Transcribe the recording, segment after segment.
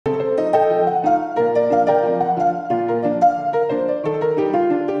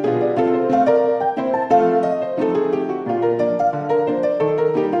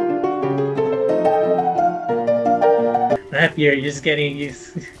You're just getting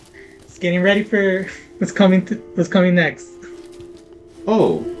ready for what's coming next.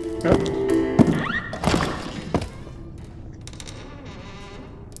 Oh. Oh.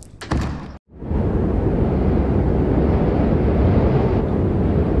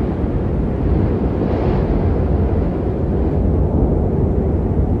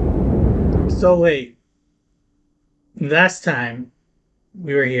 So wait, last time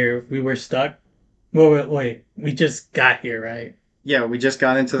we were here, we were stuck. Wait, we just got here, right? Yeah, we just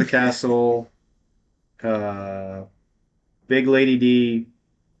got into the castle. Big Lady D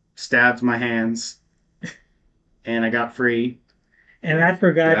stabbed my hands, and I got free. And I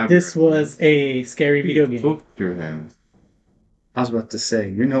forgot this was a scary video game. Hooked your hands. I was about to say,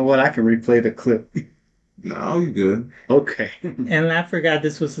 you know what? I can replay the clip. No, you good. Okay. And I forgot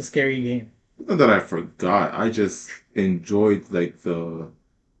this was a scary game. Not that I forgot. I just enjoyed like the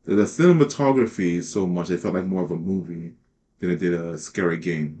cinematography so much. It felt like more of a movie than it did a scary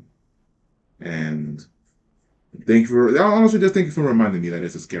game. And thank you for reminding me that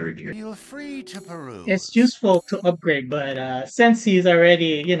it's a scary game. Feel free to peruse. It's useful to upgrade, but since he's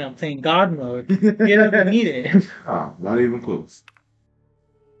already, playing God mode, he doesn't need it. Ah, not even close.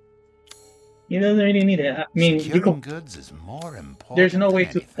 He doesn't really need it. I mean, goods is more important. There's no way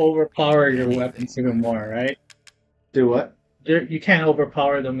to overpower your weapons even more, right? Do what? You can't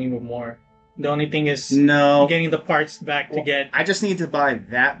overpower them even more. The only thing is getting the parts back to get. I just need to buy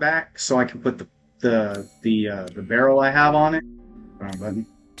that back so I can put the barrel I have on it. Wrong button.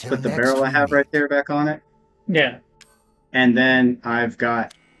 Put the barrel I have right there back on it. Yeah. And then I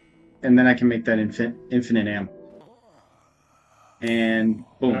can make that infinite ammo. And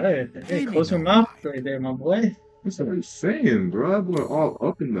boom. Alright, hey, close your mouth right there, my boy. What's that saying, bro? We're all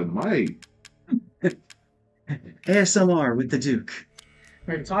up in the mic. ASMR with the Duke.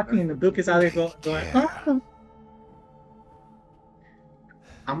 We're talking and the Duke is out there going, oh.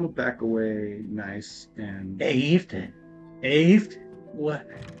 I'm gonna back away nice and... Hey, Eve, what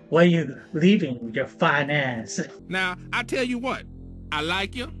are you leaving with your fine ass? Now, I tell you what, I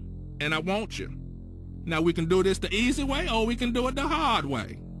like you, and I want you. Now, we can do this the easy way, or we can do it the hard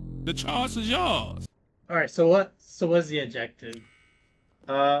way. The choice is yours. Alright, so what's the objective?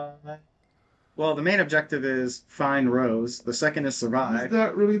 Well, the main objective is find Rose. The second is survive. Is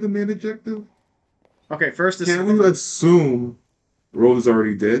that really the main objective? Okay, first is... Can we assume Rose is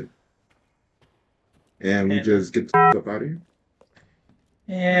already dead? And we just get the up out of here?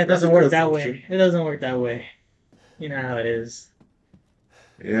 Yeah, it doesn't work that way. It doesn't work that way. You know how it is.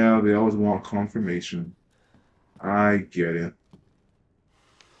 Yeah, they always want confirmation. I get it.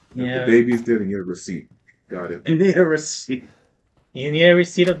 Yeah. If the baby's dead and you get a receipt. Got it. You need a receipt. You need a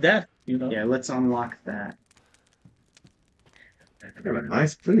receipt of death, Yeah, let's unlock that. Got a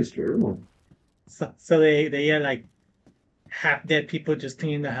nice place, girl. So they had like half dead people just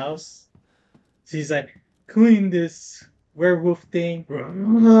cleaning the house. So he's like, clean this werewolf thing.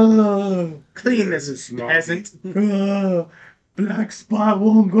 Clean this peasant. Black spot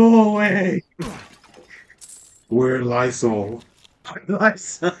won't go away. We're Lysol.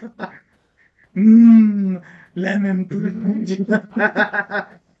 Lysol. Lemon.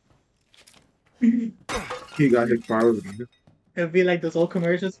 He got hit fire with it. It'll be like those old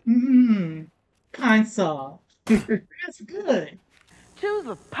commercials. Pine saw. That's good. Choose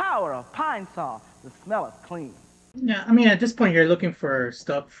the power of pine saw. The smell is clean. Yeah, I mean, at this point, you're looking for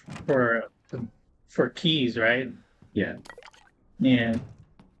stuff for keys, right? Yeah. Yeah.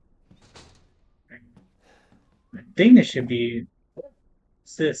 I think this should be...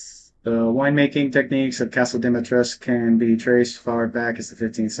 What's this? The winemaking techniques of Castle Dimitrescu can be traced far back as the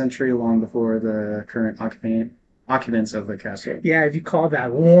 15th century, long before the current occupants of the castle. Yeah, if you call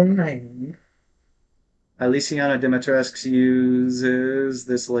that wine. Aliciana Dimitrescu uses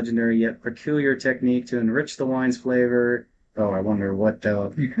this legendary yet peculiar technique to enrich the wine's flavor. Oh, I wonder what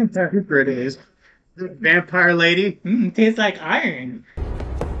the secret is. Vampire lady? Tastes like iron.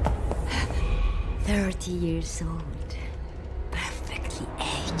 30 years old. Perfectly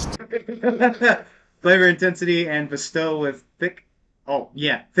aged. Flavor intensity and bestow with thick... Oh,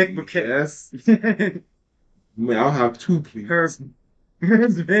 yeah, thick bouquet. Yes. I'll have two, please. Her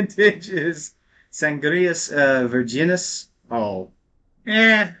vintage is Sangrius Virginis. Oh.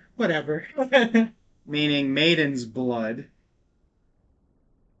 Whatever. Meaning maiden's blood.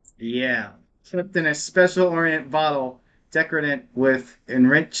 Yeah. Kept in a special ornate bottle, decorated with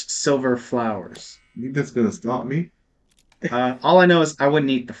enriched silver flowers. You think that's gonna stop me? All I know is I wouldn't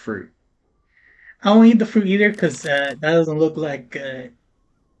eat the fruit. I won't eat the fruit either because that doesn't look like...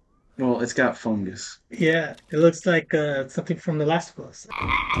 Well, it's got fungus. Yeah, it looks like something from The Last of Us.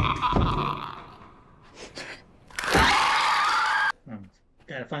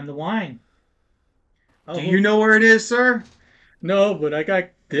 Gotta find the wine. Oh, Do you know where it is, sir? no, but I got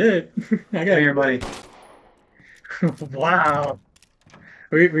good. I Come here, got. buddy. Wow.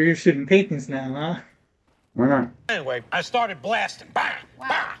 We're shooting paintings now, huh? We're not. Anyway, I started blasting. Bang!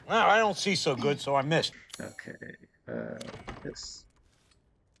 Bang! Well, I don't see so good, so I missed. Okay. This.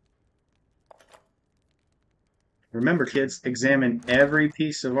 Remember, kids, examine every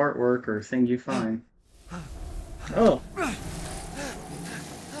piece of artwork or thing you find. Oh.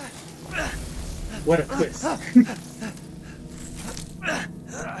 What a twist.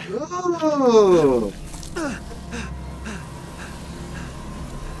 Oh!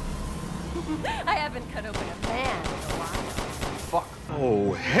 I haven't cut open a man in a while.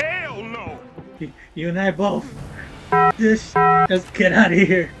 Oh, hell no! You and I both. Just get out of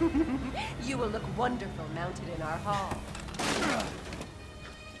here. You will look wonderful mounted in our hall.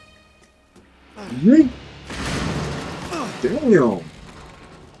 Damn.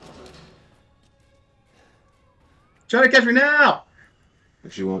 Try to catch me now!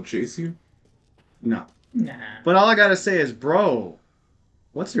 And she won't chase you? No. Nah. But all I gotta say is, bro,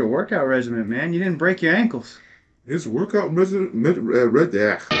 what's your workout regimen, man? You didn't break your ankles. His workout That's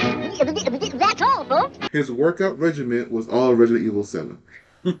all, folks. His workout regimen was all Resident Evil 7.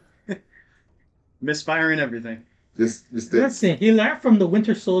 Misfiring everything. Just that. Listen, he learned from the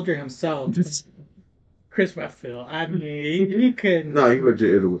Winter Soldier himself. Chris Redfield. I mean, he can. No, he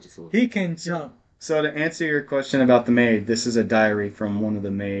legit is a Winter Soldier. He can jump. So to answer your question about the maid, this is a diary from one of the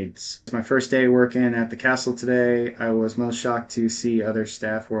maids. It's my first day working at the castle today. I was most shocked to see other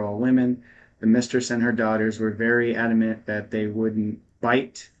staff were all women. The mistress and her daughters were very adamant that they wouldn't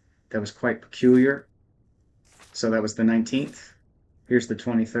bite. That was quite peculiar. So that was the 19th. Here's the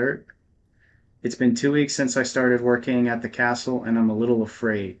 23rd. It's been 2 weeks since I started working at the castle, and I'm a little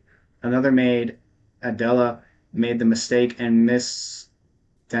afraid. Another maid, Adela, made the mistake, and Miss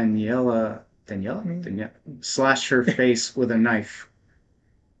Daniela slashed her face with a knife.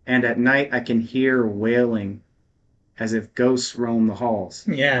 And at night I can hear wailing as if ghosts roam the halls.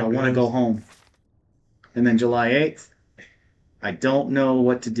 Yeah. I want to go home. And then July 8th, I don't know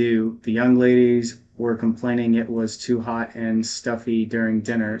what to do. The young ladies were complaining it was too hot and stuffy during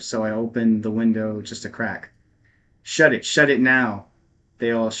dinner, so I opened the window just a crack. Shut it now,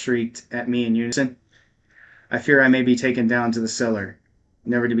 they all shrieked at me in unison. I fear I may be taken down to the cellar,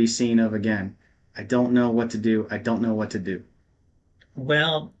 never to be seen of again. I don't know what to do. I don't know what to do.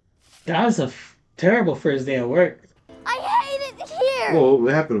 Well, that was a terrible first day at work. I hate it here. Well,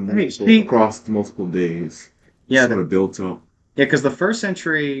 it happened across multiple days. Yeah, Sort of built up. Yeah, because the first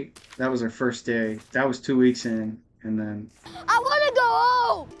entry, that was our first day. That was 2 weeks in, and then... I want to go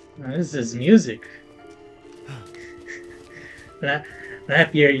home. Now, this is music. that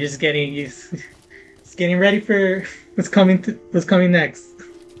you're just getting ready for what's coming next.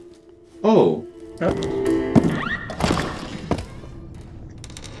 Oh.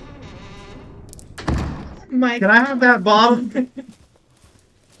 Mike. Can I have that bottle?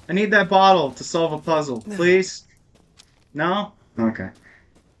 I need that bottle to solve a puzzle, please. No? Okay.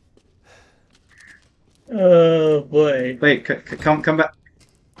 Oh boy. Wait, come back.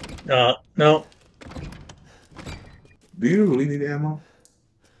 No. Do you really need ammo?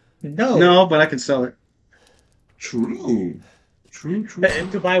 No. No, but I can sell it. True.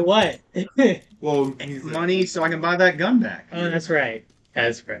 To buy what? Well, Money so I can buy that gun back. Oh, that's right.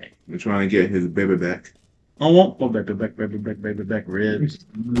 That's right. we're trying to get his baby back. I want my baby back ribs.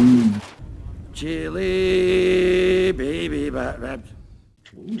 Chili, baby, but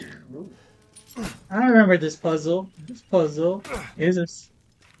I remember this puzzle. This puzzle is a...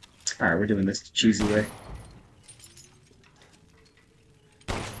 Alright, we're doing this the cheesy way.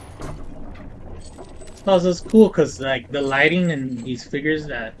 This puzzle's cool because like the lighting and these figures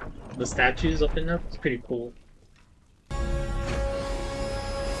that the statues open up, it's pretty cool.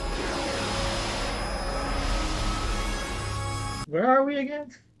 Where are we again?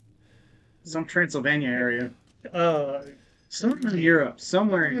 Some Transylvania area. Oh, Somewhere in Europe.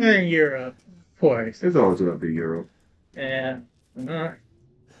 Somewhere in in Europe, of course. It's always about the Euro. Yeah.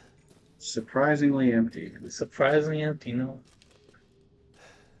 Surprisingly empty. Surprisingly empty, no.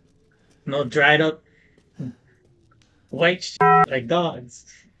 No dried up white like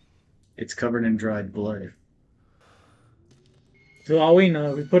dogs. It's covered in dried blood. So all we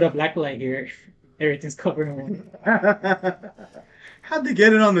know, we put a black light here. Everything's covered in How'd they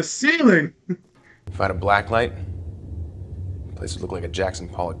get it on the ceiling? If I had a black light, the place would look like a Jackson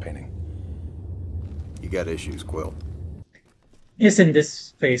Pollock painting. you got issues, Quill. Isn't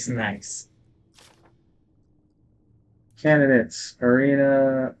this place nice? Candidates: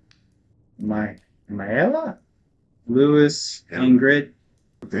 Arena, Maela, Lewis, Ingrid,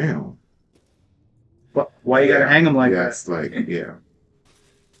 down. What? Why you gotta hang them like Yeah, that? it's like, yeah.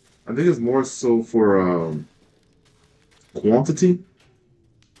 I think it's more so for quantity.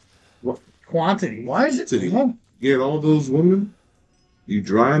 What quantity? Why is it? To get all those women, you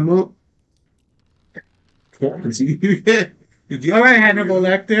dry them up. Quantity. You get All right, Hannibal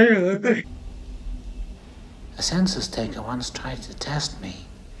Lecter. A census taker once tried to test me.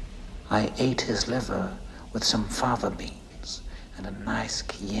 I ate his liver with some fava beans and a nice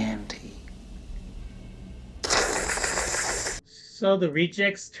Chianti. So the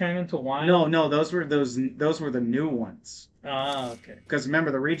rejects turn into wine? No, those were the new ones. Ah, okay. Because remember,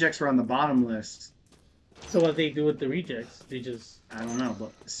 the rejects were on the bottom list. So what they do with the rejects? They just... I don't know,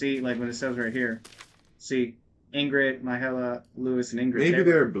 but see, like when it says right here, see, Ingrid, Mahela, Lewis, and Ingrid. Maybe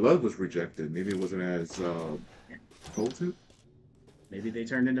their blood was rejected. Maybe it wasn't as potent. Maybe they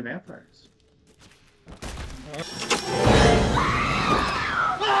turned into vampires.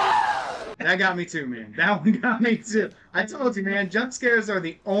 That got me too, man. That one got me too. I told you, man, jump scares are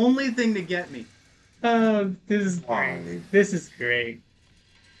the only thing to get me. Oh, this is great. This is great.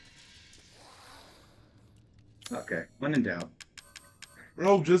 Okay, when in doubt.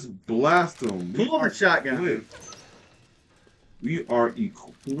 Bro, just blast them. Pull over shotgun. We are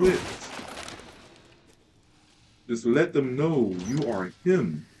equipped. Just let them know you are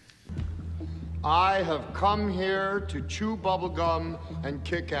him. I have come here to chew bubblegum and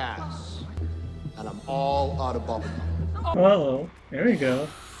kick ass. And I'm all out of bubblegum. Uh-oh. There we go.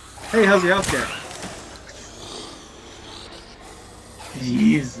 Hey, how's your healthcare?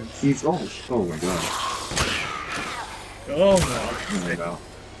 Jesus. He's oh my god. Oh my god.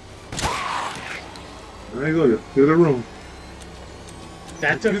 There you go, you to the room.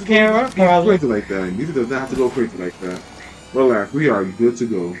 That took care of probably. Crazy like that. Neither does not have to go crazy like that. Relax, we are good to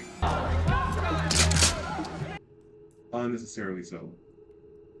go. Unnecessarily so.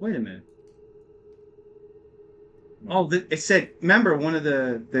 Wait a minute. Oh, it said, remember one of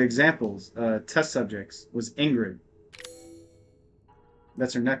the examples, test subjects, was Ingrid.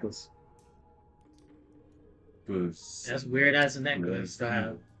 That's her necklace. That's weird as a necklace to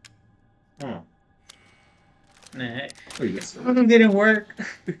have. Huh. Nah. Some of them didn't work.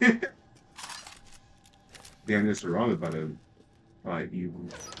 Damn, they're surrounded by evil.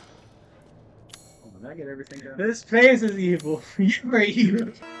 Oh, did I get everything done? This place is evil. You are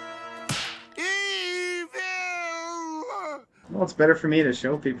evil. Well, it's better for me to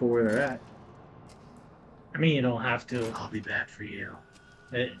show people where they're at. I mean, you don't have to. I'll be bad for you.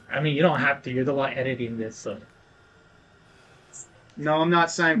 I mean, you don't have to. You're the one editing this, so. No, I'm not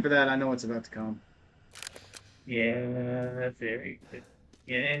signed for that. I know what's about to come. Yeah, very good.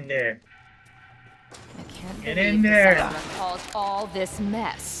 Get in there. I can't Get believe in there. someone caused all this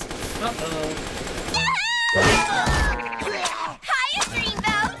mess. Uh-oh. Hiya,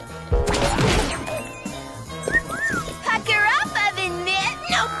 Dreamboat! Pucker up, oven mitt!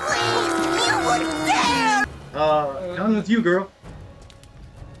 No, please! You wouldn't dare! Done with you, girl.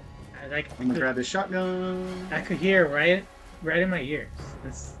 I'm gonna grab this shotgun. I could hear right in my ears.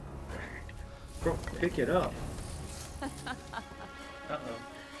 This... Bro, pick it up. Uh-oh.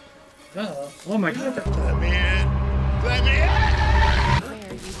 Uh-oh. Oh my god. Let me in. Let me in. Where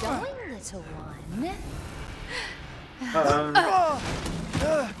are you going, little one?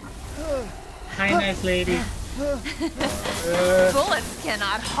 Hi, nice lady. Bullets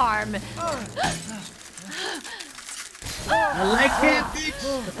cannot harm. I like that,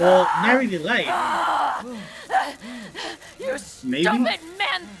 bitch. Well, not really like. You Maybe? stupid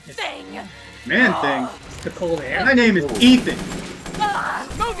man thing! Man thing. It's the cold air. My name is Ethan.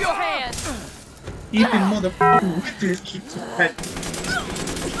 Move your hands! Ethan, motherfucker.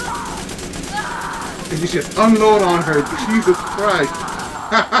 And you just unload on her. Jesus Christ.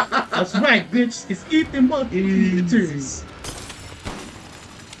 That's right, bitch. It's Ethan, motherfucker.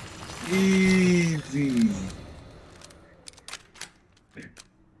 Easy.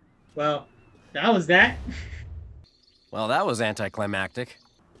 Well, that was that. Well, that was anticlimactic.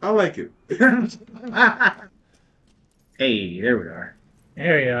 I like it. Hey, there we are.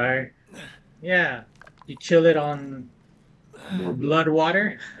 There you are. Yeah. You chill it on blood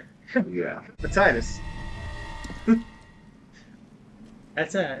water. Yeah. Titus.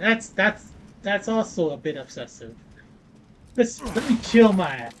 That's also a bit obsessive. Let me chill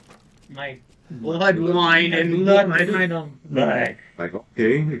my blood wine and blood wine on blood. Like,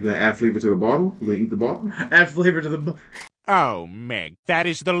 okay, you're gonna add flavor to the bottle? You're gonna eat the bottle? Add flavor to the Oh, Meg, that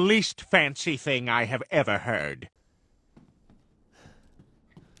is the least fancy thing I have ever heard.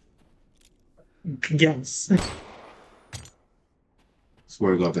 Yes.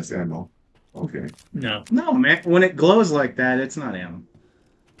 Swear to God, that's ammo. Okay. No. No, man. When it glows like that, it's not ammo.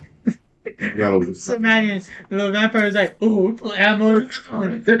 So man, the little vampire is like, "Ooh, we put ammo."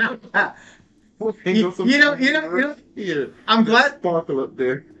 I'm glad sparkle up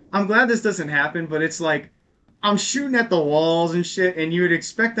there. I'm glad this doesn't happen, but it's like I'm shooting at the walls and shit, and you would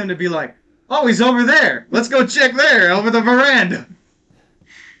expect them to be like, "Oh, he's over there. Let's go check there over the veranda."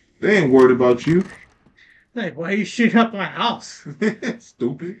 They ain't worried about you. Like, why are you shooting up my house?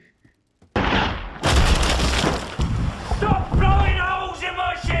 Stupid. Stop blowing holes in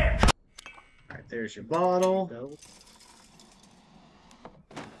my ship! Alright, there's your bottle.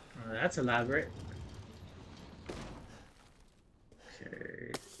 Oh, that's elaborate.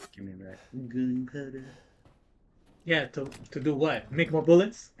 Okay, give me that gunpowder. Yeah, to do what? Make more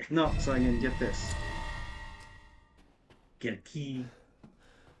bullets? No, so I can get this. Get a key.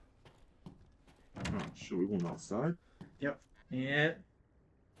 Oh, sure, we going outside? Yep. Yeah.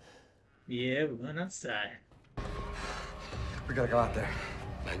 Yeah, we're going outside. We gotta go out there.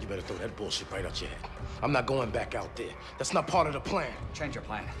 Man, you better throw that bullshit right out your head. I'm not going back out there. That's not part of the plan. Change your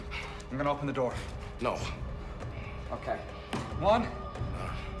plan. I'm gonna open the door. No. Okay. 1,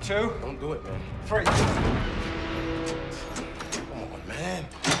 2. Don't do it, man. 3. Come on, man.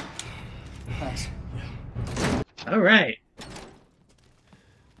 Thanks. All right.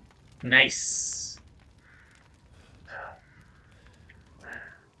 Nice.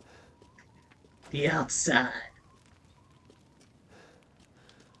 The outside.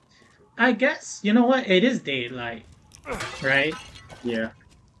 I guess, you know what? It is daylight, right? Yeah.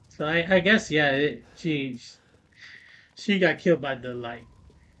 So I guess, yeah, she got killed by the light.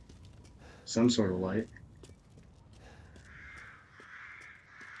 Some sort of light.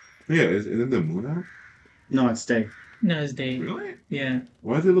 Yeah, isn't the moon out? No, it's day. No, it's day. Really? Yeah.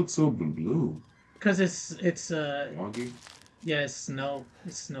 Why does it look so blue? Cause it's Foggy? yeah, it's snow.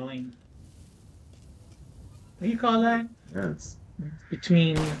 It's snowing. What do you call that? Yes.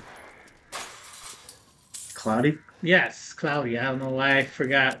 Between. Cloudy? Yes, cloudy. I don't know why I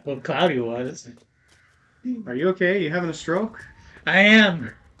forgot what cloudy was. Are you okay? You having a stroke? I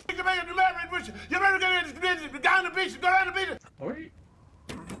am. Alright.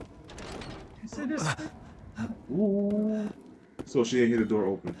 Ooh. So she ain't hear the door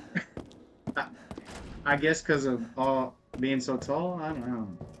open. I guess because of being so tall? I don't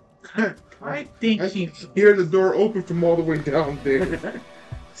know. I think I she hear the door open from all the way down there.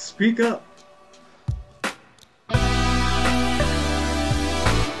 Speak up.